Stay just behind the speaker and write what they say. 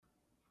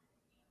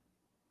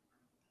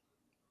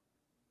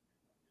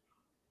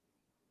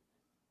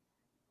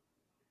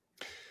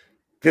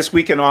This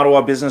week in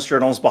Ottawa Business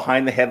Journal's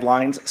Behind the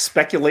Headlines,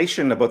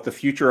 speculation about the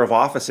future of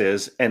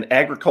offices, an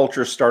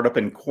agriculture startup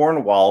in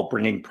Cornwall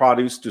bringing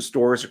produce to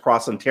stores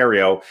across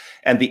Ontario,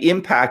 and the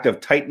impact of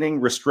tightening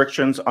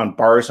restrictions on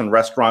bars and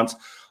restaurants.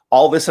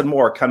 All this and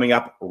more coming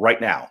up right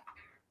now.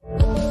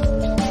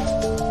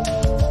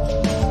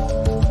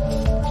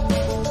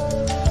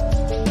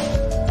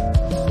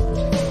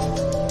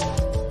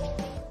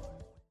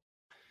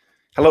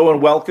 Hello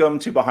and welcome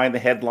to Behind the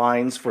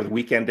Headlines for the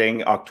week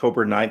ending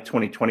October 9th,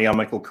 2020. I'm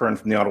Michael Kern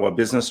from the Ottawa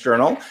Business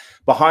Journal.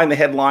 Behind the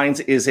Headlines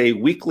is a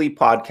weekly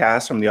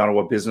podcast from the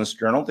Ottawa Business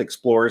Journal that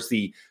explores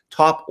the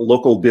top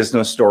local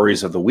business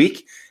stories of the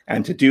week.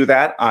 And to do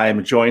that, I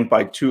am joined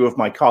by two of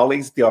my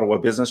colleagues at the Ottawa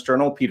Business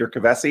Journal, Peter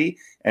Kovessy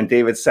and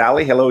David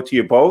Sally. Hello to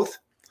you both.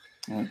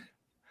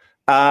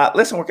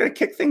 Listen, we're going to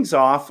kick things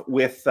off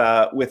with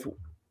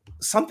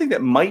something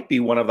that might be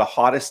one of the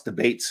hottest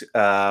debates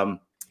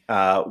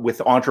with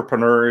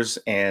entrepreneurs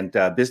and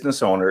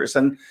business owners,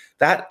 and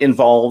that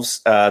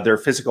involves their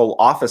physical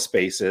office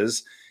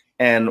spaces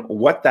and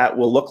what that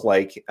will look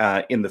like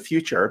in the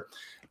future.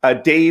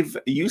 Dave,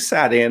 you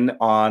sat in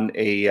on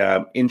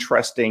a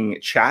interesting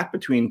chat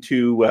between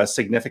two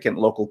significant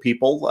local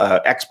people,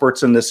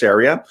 experts in this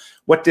area.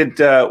 What did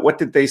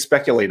they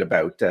speculate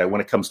about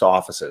when it comes to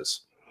offices?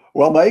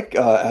 Well, Mike,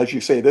 as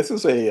you say, this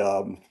is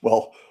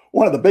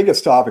one of the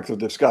biggest topics of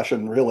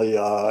discussion, really,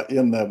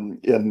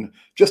 in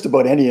just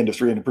about any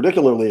industry, and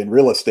particularly in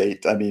real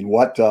estate. I mean,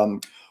 what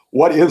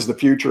is the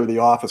future of the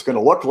office going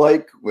to look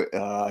like?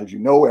 As you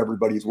know,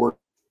 everybody's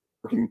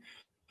working.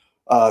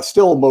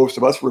 Still, most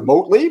of us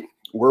remotely.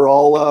 We're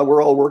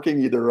all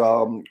working either.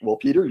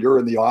 Peter, you're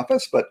in the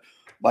office, but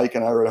Mike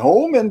and I are at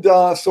home, and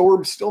so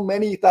are still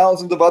many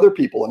thousands of other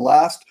people. And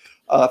last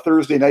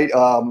Thursday night,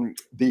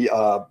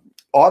 the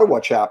Ottawa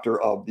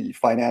chapter of the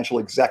Financial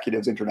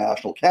Executives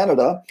International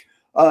Canada,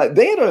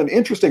 they had an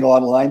interesting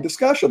online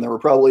discussion. There were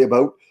probably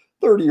about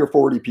 30 or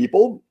 40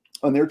 people,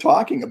 and they're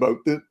talking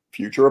about the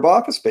future of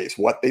office space,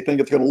 what they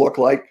think it's going to look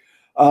like.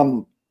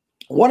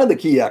 One of the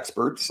key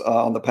experts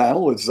on the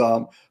panel is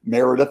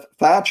Meredith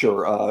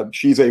Thatcher.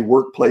 She's a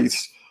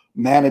workplace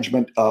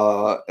management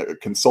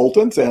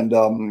consultant,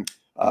 and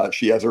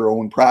she has her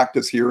own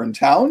practice here in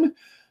town.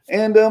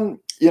 And,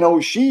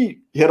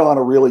 she hit on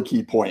a really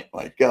key point,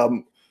 like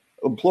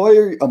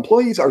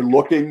employees are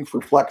looking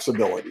for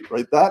flexibility,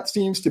 right? That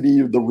seems to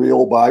be the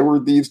real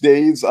byword these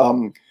days.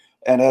 And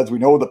as we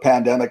know, the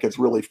pandemic has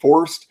really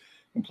forced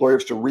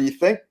employers to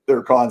rethink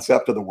their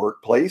concept of the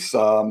workplace.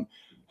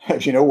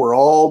 As you know, we're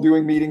all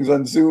doing meetings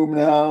on Zoom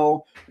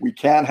now. We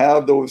can't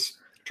have those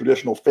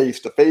traditional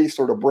face-to-face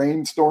sort of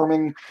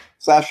brainstorming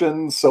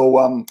sessions.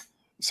 So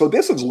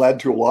this has led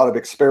to a lot of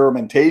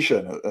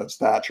experimentation, as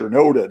Thatcher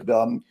noted.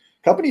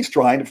 Companies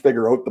trying to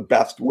figure out the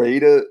best way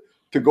to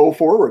go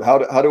forward.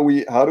 How do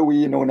we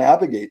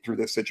navigate through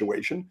this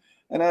situation?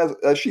 And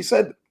as she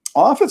said,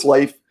 office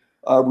life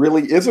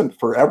really isn't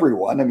for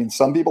everyone. I mean,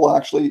 some people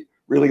actually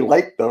really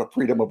like the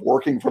freedom of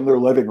working from their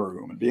living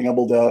room and being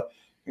able to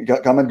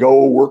come and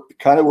go work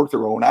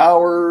their own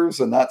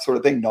hours and that sort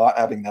of thing, not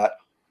having that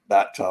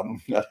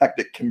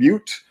hectic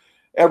commute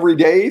every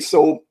day.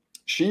 So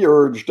she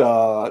urged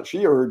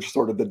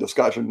sort of the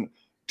discussion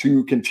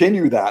to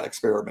continue that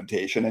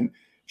experimentation. And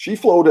she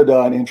floated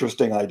an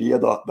interesting idea,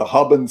 the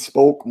hub and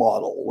spoke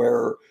model,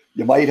 where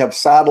you might have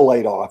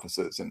satellite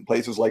offices in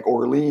places like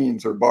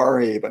Orleans or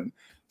Barrhaven,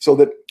 so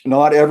that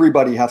not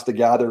everybody has to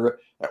gather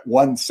at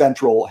one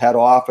central head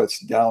office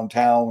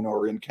downtown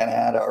or in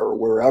Canada or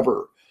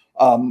wherever.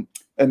 And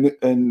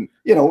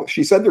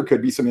she said there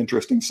could be some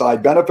interesting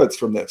side benefits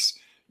from this.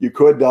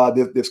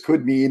 This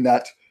could mean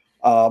that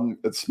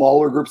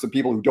smaller groups of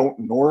people who don't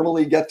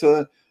normally get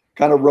to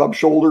kind of rub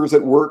shoulders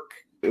at work,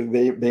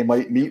 they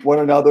might meet one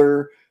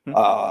another.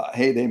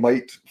 They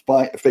might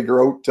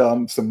figure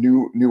out some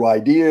new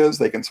ideas.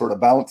 They can sort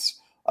of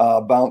bounce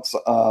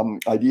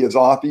ideas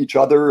off each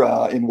other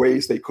in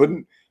ways they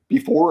couldn't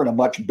before in a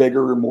much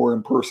bigger, more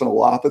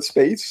impersonal office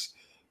space.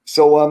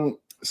 So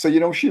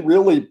she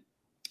really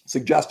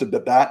suggested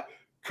that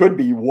could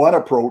be one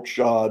approach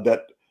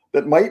that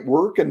might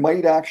work and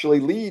might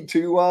actually lead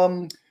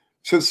to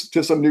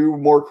some new,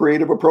 more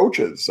creative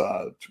approaches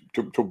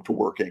to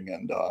working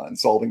and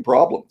solving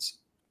problems.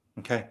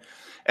 Okay.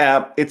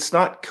 It's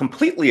not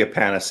completely a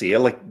panacea.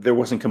 Like, there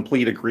wasn't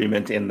complete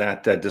agreement in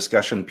that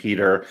discussion,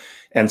 Peter.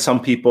 And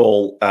some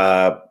people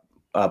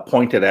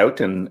pointed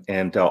out,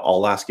 and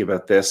I'll ask you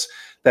about this,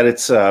 that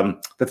it's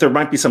that there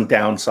might be some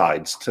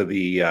downsides to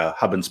the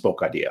hub and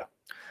spoke idea.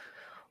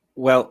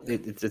 Well,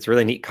 it's a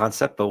really neat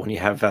concept, but when you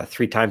have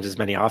 3 times as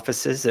many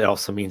offices, it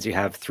also means you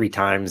have 3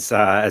 times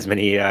as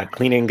many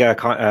cleaning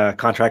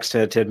contracts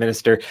to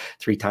administer,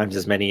 3 times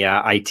as many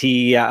IT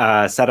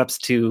setups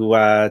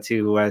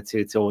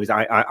to always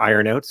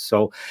iron out.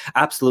 So,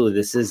 absolutely,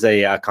 this is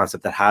a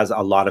concept that has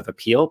a lot of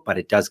appeal, but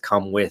it does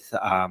come with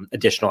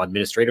additional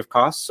administrative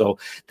costs. So,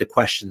 the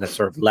question that's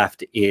sort of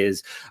left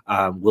is,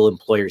 will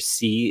employers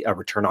see a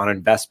return on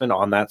investment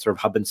on that sort of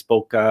hub and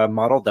spoke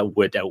model that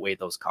would outweigh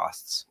those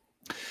costs?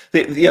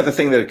 The other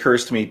thing that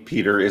occurs to me,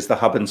 Peter, is the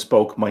hub and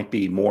spoke might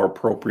be more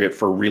appropriate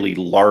for really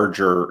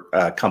larger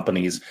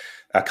companies,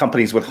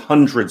 companies with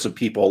hundreds of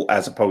people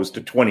as opposed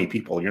to 20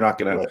 people. You're not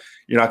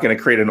gonna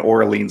create an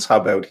Orleans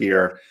hub out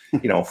here,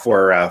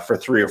 for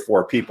 3 or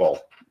 4 people.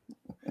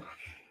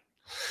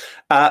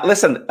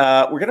 Listen,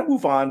 we're going to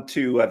move on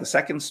to the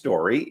second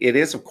story. It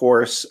is, of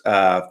course,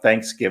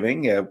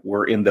 Thanksgiving.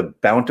 We're in the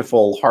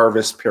bountiful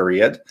harvest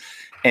period.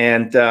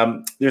 And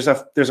there's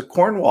a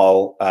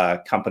Cornwall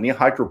company, a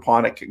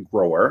hydroponic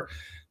grower,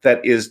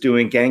 that is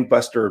doing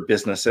gangbuster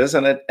businesses.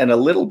 And a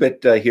little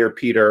bit here,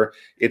 Peter,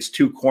 it's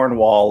 2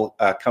 Cornwall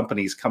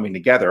companies coming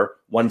together,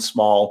 one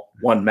small,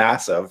 one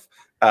massive.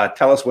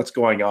 Tell us what's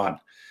going on.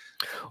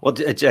 Well,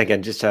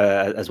 again, just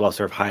as well,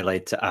 sort of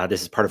highlight,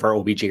 this is part of our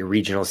OBJ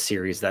regional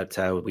series that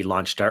we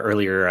launched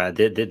earlier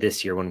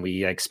this year when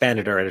we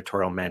expanded our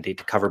editorial mandate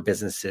to cover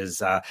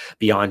businesses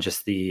beyond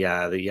just the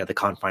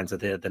confines of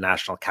the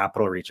national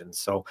capital region.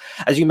 So,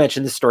 as you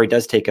mentioned, this story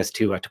does take us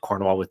to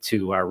Cornwall with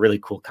 2 really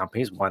cool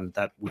companies, one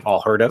that we've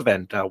all heard of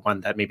and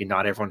one that maybe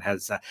not everyone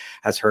has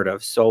heard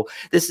of. So,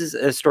 this is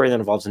a story that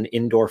involves an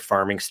indoor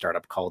farming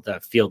startup called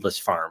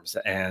Fieldless Farms,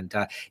 and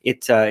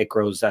it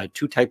grows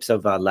 2 types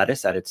of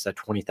lettuce at its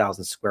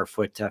 20,000 square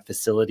foot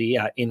facility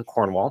in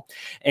Cornwall.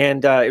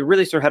 And it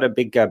really sort of had a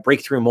big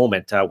breakthrough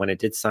moment when it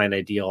did sign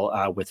a deal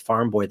with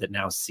Farm Boy that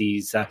now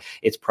sees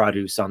its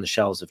produce on the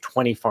shelves of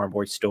 20 Farm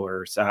Boy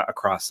stores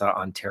across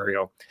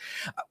Ontario.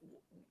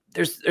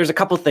 There's a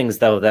couple things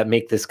though that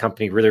make this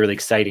company really, really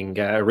exciting,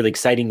 a really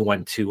exciting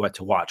one to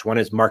watch. One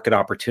is market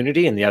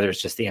opportunity, and the other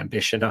is just the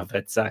ambition of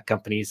its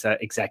company's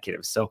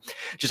executives. So,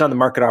 just on the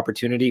market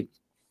opportunity,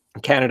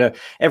 in Canada,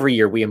 every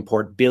year we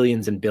import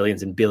billions and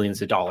billions and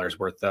billions of dollars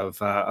worth of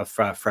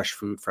fresh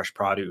food, fresh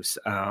produce.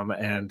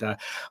 And of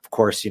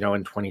course, in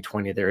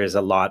 2020, there is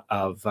a lot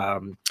of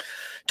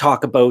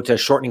talk about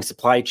shortening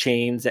supply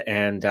chains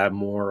and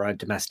more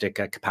domestic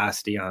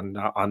capacity on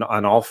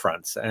all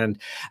fronts. And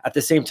at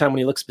the same time, when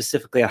you look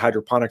specifically at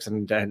hydroponics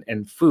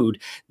and food,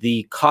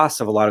 the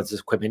cost of a lot of this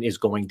equipment is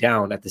going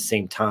down at the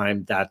same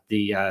time that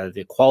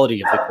the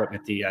quality of the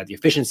equipment, the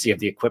efficiency of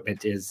the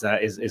equipment is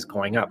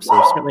going up. So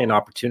there's certainly an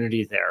opportunity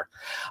there.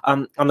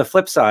 On the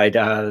flip side,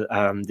 the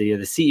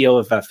CEO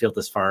of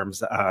Fieldless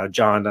Farms,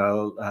 John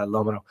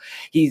Lomino,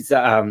 he's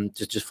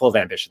just full of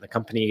ambition. The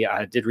company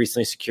did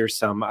recently secure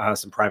some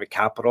private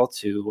capital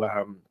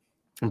to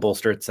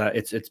bolster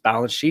its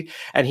balance sheet,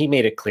 and he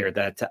made it clear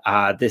that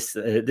this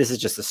is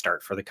just a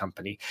start for the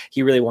company.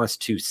 He really wants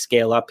to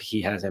scale up.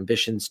 He has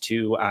ambitions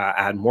to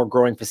add more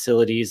growing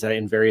facilities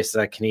in various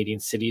Canadian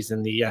cities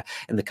in the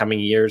coming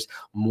years,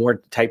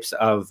 more types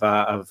of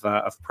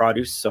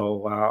produce.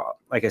 So,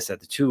 like I said,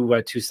 the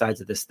two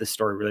sides of this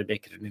story really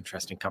make it an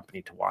interesting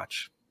company to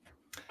watch.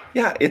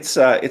 Yeah, it's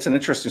an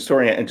interesting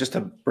story, and just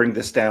to bring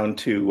this down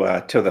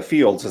to the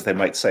fields, as they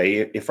might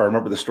say, if I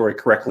remember the story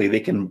correctly,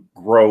 they can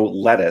grow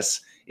lettuce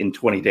in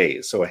 20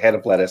 days. So a head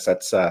of lettuce,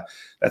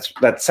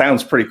 that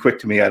sounds pretty quick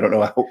to me. I don't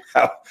know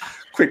how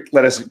quick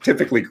lettuce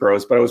typically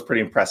grows, but I was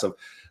pretty impressed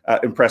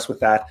with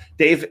that.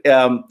 Dave,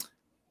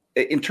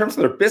 in terms of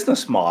their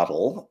business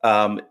model,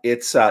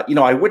 it's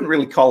I wouldn't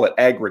really call it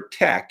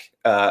agri-tech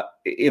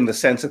in the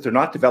sense that they're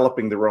not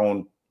developing their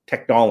own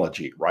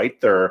technology, right?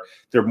 They're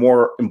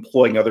more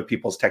employing other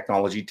people's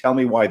technology. Tell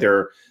me why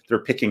they're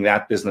picking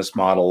that business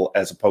model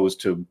as opposed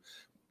to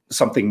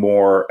something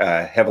more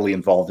heavily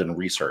involved in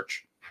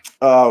research.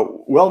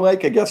 Well,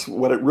 Mike, I guess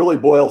what it really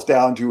boils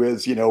down to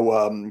is,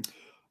 the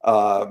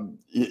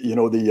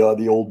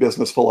old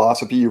business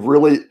philosophy of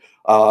really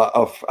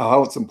of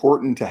how it's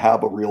important to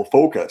have a real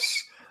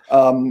focus.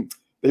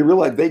 They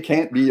realize they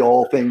can't be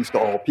all things to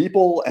all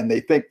people, and they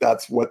think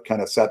that's what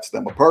kind of sets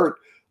them apart.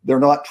 They're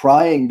not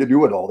trying to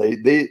do it all.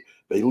 They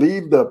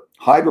leave the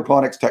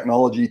hydroponics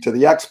technology to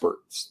the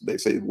experts. They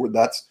say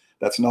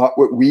that's not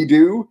what we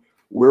do.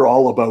 We're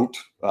all about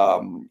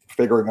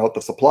figuring out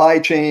the supply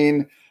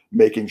chain,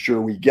 making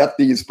sure we get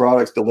these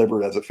products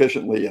delivered as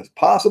efficiently as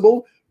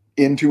possible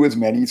into as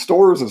many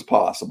stores as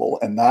possible.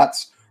 And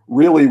that's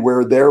really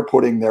where they're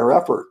putting their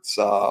efforts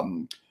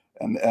and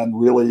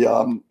really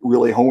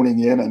honing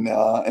in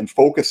and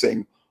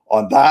focusing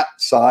on that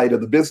side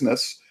of the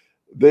business.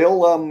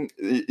 They'll,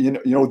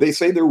 they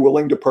say they're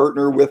willing to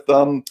partner with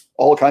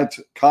all kinds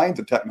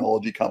of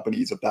technology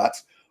companies if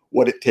that's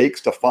what it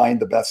takes to find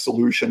the best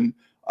solution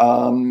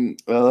and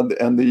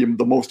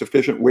the most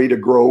efficient way to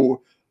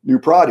grow new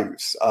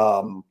produce.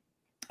 And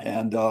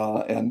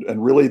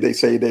really, they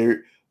say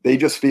they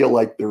just feel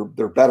like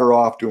they're better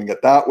off doing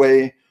it that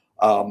way.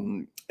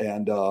 And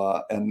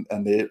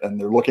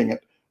they're looking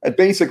at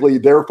basically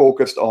they're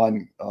focused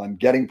on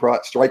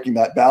striking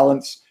that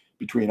balance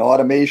between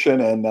automation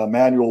and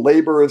manual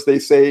labor, as they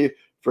say,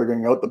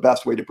 figuring out the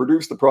best way to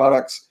produce the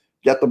products,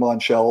 get them on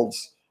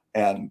shelves.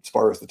 And as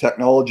far as the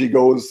technology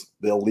goes,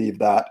 they'll leave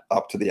that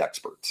up to the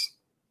experts.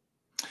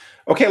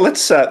 Okay,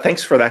 let's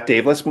thanks for that,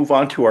 Dave. Let's move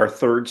on to our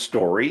third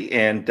story.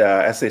 And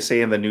as they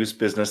say in the news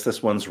business,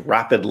 this one's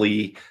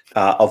rapidly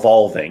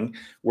evolving.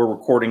 We're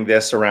recording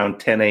this around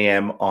 10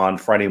 a.m. on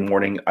Friday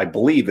morning. I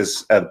believe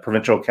as the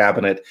provincial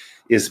cabinet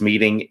is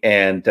meeting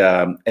and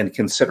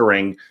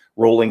considering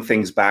rolling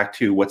things back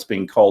to what's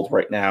being called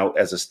right now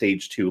as a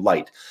stage 2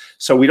 light.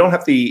 So we don't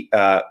have the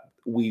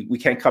we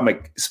can't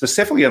comment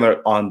specifically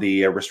on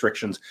the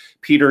restrictions.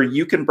 Peter,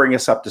 you can bring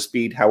us up to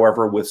speed,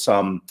 however, with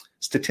some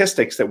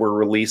statistics that were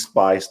released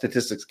by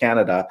Statistics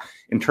Canada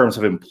in terms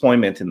of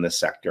employment in this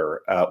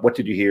sector. What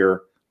did you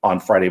hear on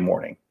Friday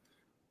morning?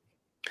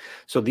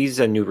 So these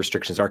new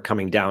restrictions are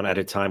coming down at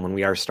a time when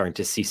we are starting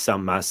to see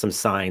some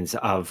signs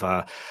of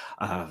a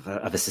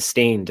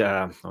sustained,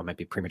 well, it might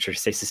be premature to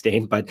say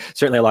sustained, but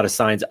certainly a lot of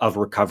signs of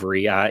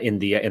recovery in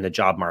the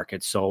job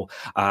market. So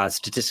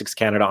Statistics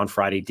Canada on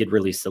Friday did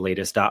release the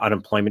latest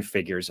unemployment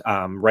figures.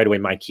 Right away,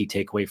 my key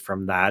takeaway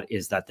from that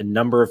is that the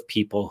number of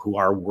people who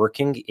are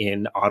working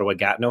in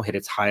Ottawa-Gatineau hit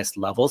its highest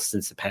levels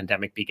since the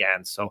pandemic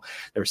began. So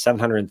there were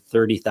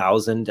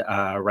 730,000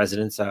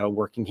 residents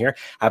working here.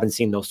 Haven't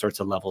seen those sorts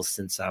of levels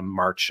since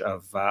March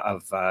of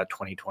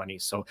 2020.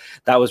 So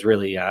that was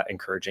really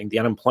encouraging. The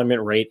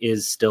unemployment rate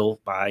is still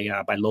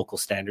by local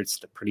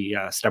standards pretty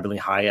stubbornly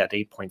high at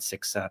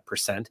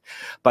 8.6%.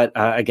 But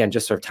again,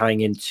 just sort of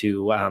tying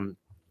into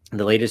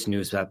the latest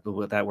news that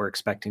we're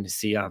expecting to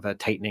see of a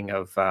tightening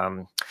of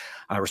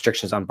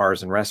restrictions on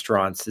bars and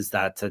restaurants is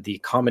that the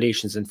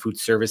accommodations and food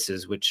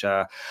services, which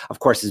of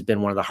course has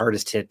been one of the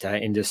hardest hit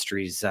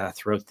industries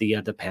throughout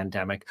the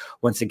pandemic,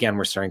 once again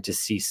we're starting to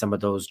see some of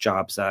those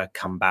jobs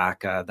come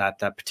back.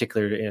 That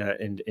particular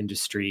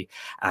industry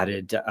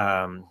added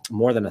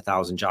more than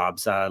 1,000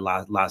 jobs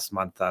last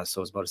month,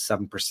 so it's about a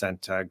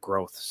 7%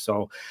 growth.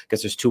 So I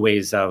guess there's two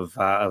ways of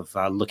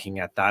looking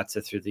at that.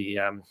 So through the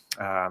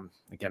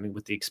again,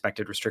 with the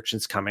expected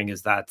restrictions coming,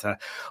 is that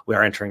we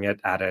are entering it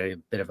at a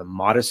bit of a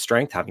modest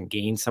strength, having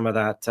gained some of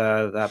that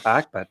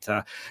back, but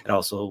it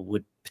also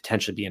would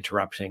potentially be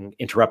interrupting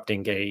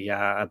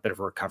a bit of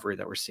a recovery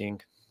that we're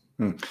seeing.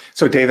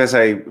 So, Dave, as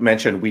I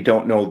mentioned, we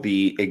don't know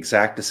the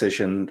exact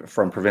decision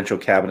from provincial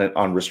cabinet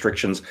on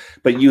restrictions,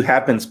 but you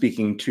have been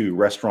speaking to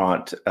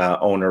restaurant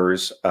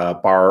owners,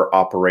 bar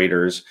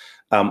operators.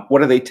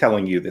 What are they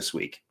telling you this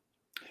week?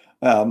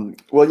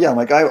 Well, yeah,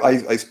 like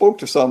I spoke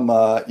to some,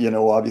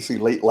 obviously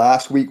late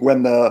last week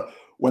when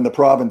the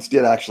province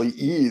did actually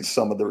ease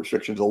some of the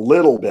restrictions a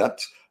little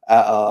bit,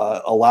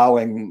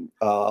 allowing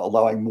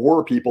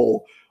more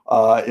people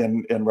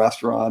in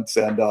restaurants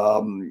and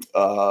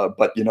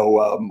but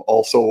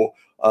also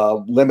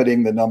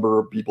limiting the number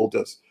of people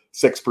to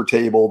 6 per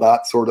table,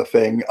 that sort of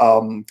thing.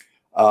 And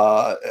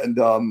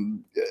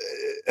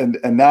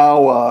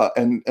now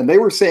they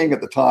were saying at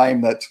the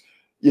time that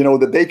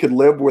that they could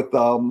live with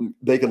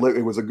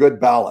it was a good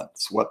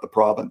balance what the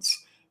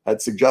province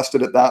had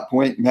suggested at that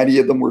point. Many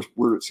of them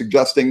were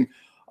suggesting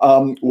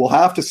we'll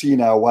have to see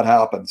now what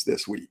happens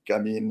this week. I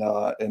mean,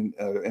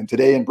 and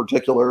today in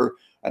particular,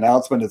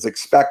 announcement is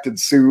expected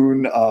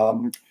soon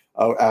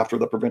after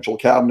the provincial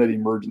cabinet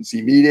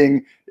emergency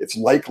meeting. It's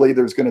likely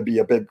there's going to be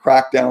a big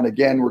crackdown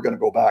again. We're going to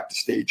go back to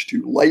stage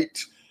 2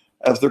 light,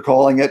 as they're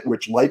calling it,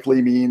 which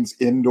likely means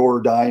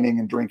indoor dining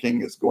and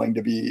drinking is going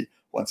to be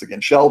once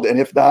again shelved. And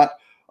if not,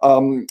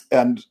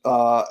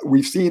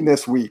 we've seen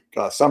this week,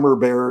 Summer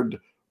Baird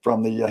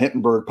from the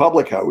Hintonburg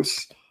Public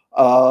House,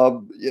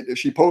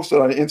 she posted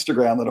on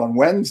Instagram that on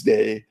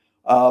Wednesday,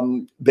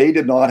 they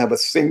did not have a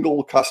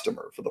single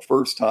customer for the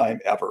first time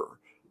ever.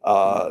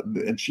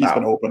 And she's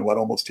been open,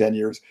 almost 10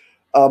 years.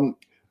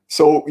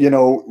 So,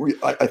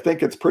 I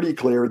think it's pretty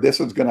clear this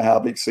is going to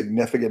have a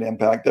significant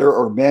impact. There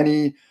are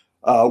many,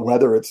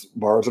 whether it's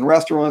bars and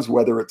restaurants,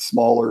 whether it's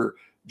smaller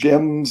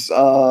gyms,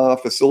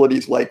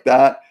 facilities like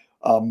that,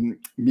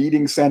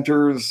 meeting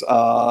centers,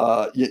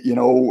 that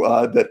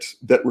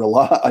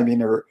rely,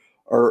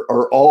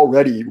 are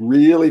already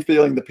really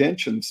feeling the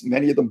pinch, and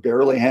many of them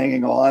barely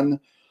hanging on.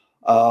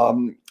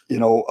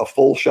 A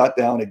full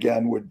shutdown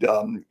again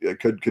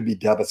could be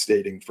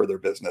devastating for their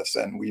business,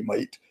 and we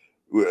might,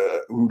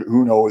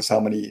 who knows how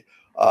many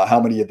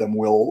of them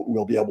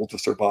will be able to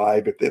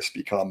survive if this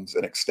becomes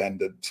an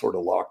extended sort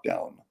of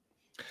lockdown.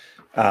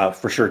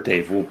 For sure,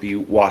 Dave. We'll be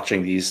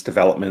watching these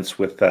developments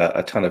with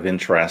a ton of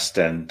interest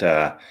and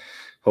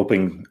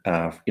hoping,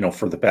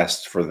 for the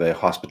best for the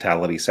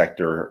hospitality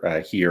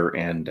sector here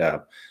and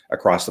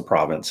across the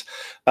province.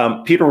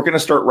 Peter, we're going to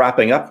start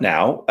wrapping up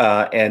now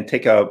and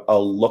take a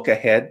look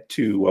ahead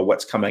to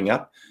what's coming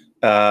up.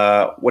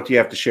 What do you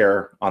have to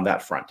share on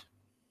that front?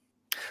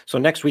 So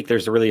next week,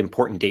 there's a really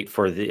important date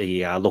for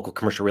the local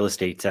commercial real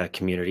estate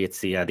community. It's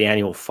the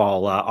annual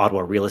Fall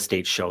Ottawa Real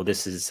Estate Show.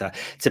 This is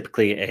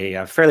typically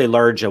a fairly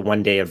large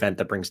one-day event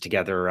that brings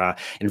together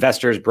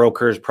investors,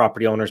 brokers,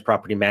 property owners,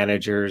 property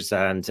managers,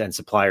 and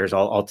suppliers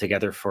all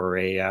together for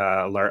a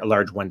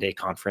large one-day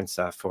conference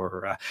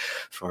for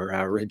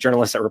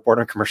journalists that report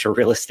on commercial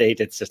real estate.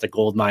 It's just a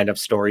gold mine of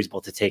stories,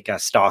 both to take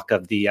stock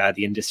of the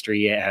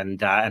industry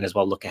and as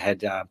well look ahead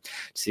to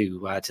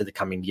the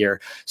coming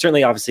year.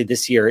 Certainly, obviously,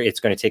 this year it's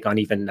going to take on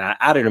even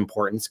added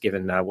importance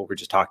given what we were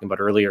just talking about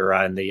earlier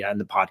in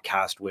the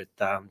podcast with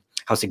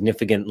how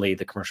significantly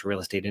the commercial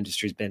real estate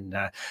industry has been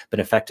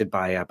affected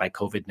by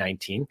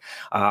COVID-19.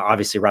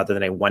 Obviously, rather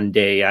than a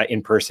one-day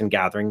in-person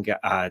gathering,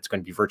 it's going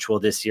to be virtual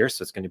this year,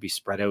 so it's going to be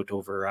spread out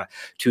over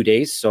 2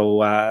 days. So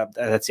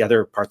that's the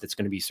other part that's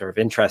going to be sort of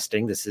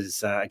interesting. This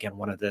is again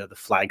one of the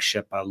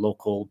flagship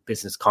local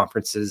business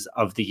conferences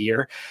of the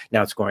year.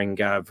 Now it's going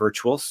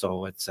virtual,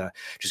 so it's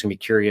just going to be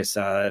curious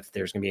if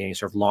there's going to be any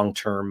sort of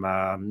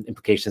long-term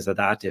implications of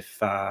that. If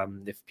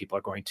people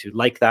are going to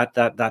like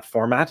that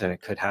format, and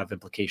it could have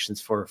implications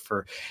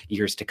for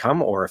years to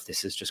come, or if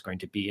this is just going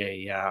to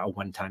be a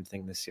one-time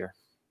thing this year.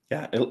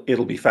 Yeah,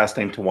 it'll be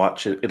fascinating to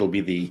watch. It'll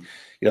be the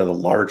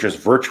largest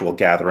virtual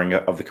gathering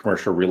of the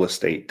commercial real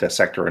estate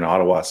sector in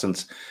Ottawa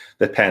since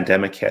the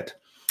pandemic hit.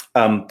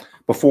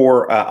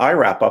 Before I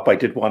wrap up, I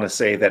did want to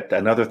say that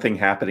another thing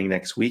happening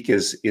next week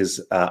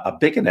is a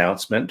big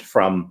announcement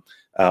from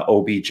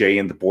OBJ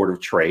and the Board of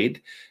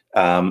Trade.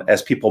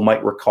 As people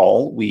might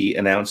recall, we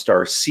announced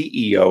our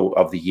CEO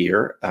of the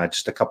year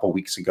just a couple of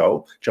weeks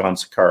ago, John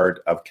Sicard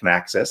of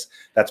Kinaxis.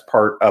 That's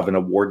part of an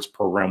awards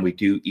program we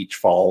do each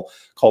fall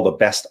called the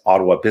Best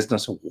Ottawa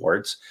Business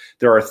Awards.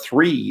 There are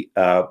 3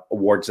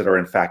 awards that are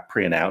in fact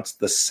pre-announced.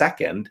 The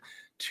second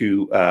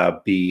to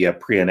be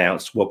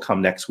pre-announced will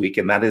come next week,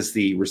 and that is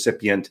the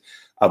recipient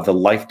of the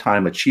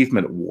Lifetime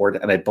Achievement Award,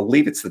 and I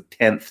believe it's the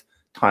 10th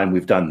time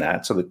we've done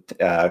that, so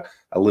that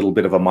a little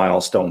bit of a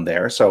milestone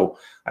there. So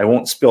I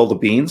won't spill the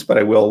beans, but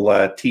I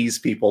will tease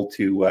people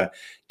to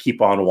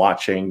keep on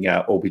watching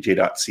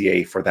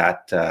obj.ca for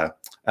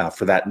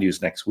that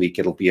news next week.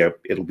 It'll be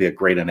a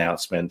great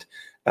announcement,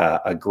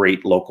 a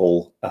great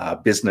local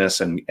business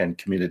and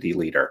community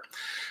leader.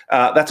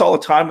 That's all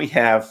the time we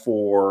have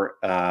for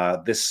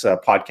this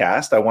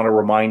podcast. I want to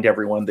remind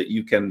everyone that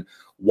you can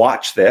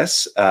watch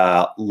this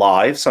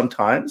live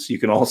sometimes. You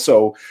can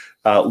also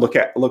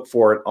look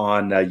for it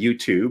on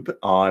YouTube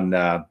on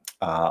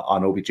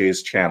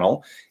OBJ's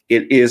channel.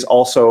 It is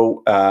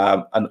also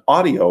an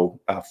audio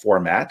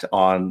format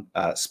on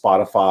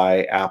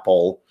Spotify,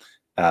 Apple,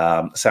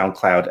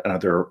 SoundCloud, and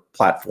other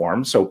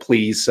platforms. So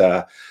please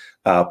try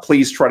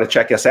to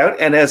check us out.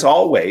 And as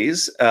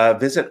always,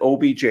 visit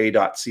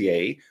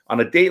obj.ca on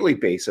a daily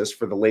basis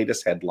for the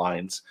latest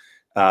headlines.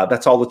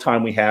 That's all the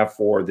time we have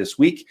for this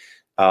week.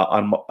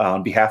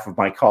 On behalf of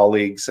my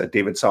colleagues,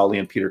 David Solly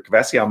and Peter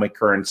Kovesi, I'm Mike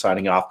Curran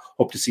signing off.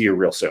 Hope to see you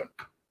real soon.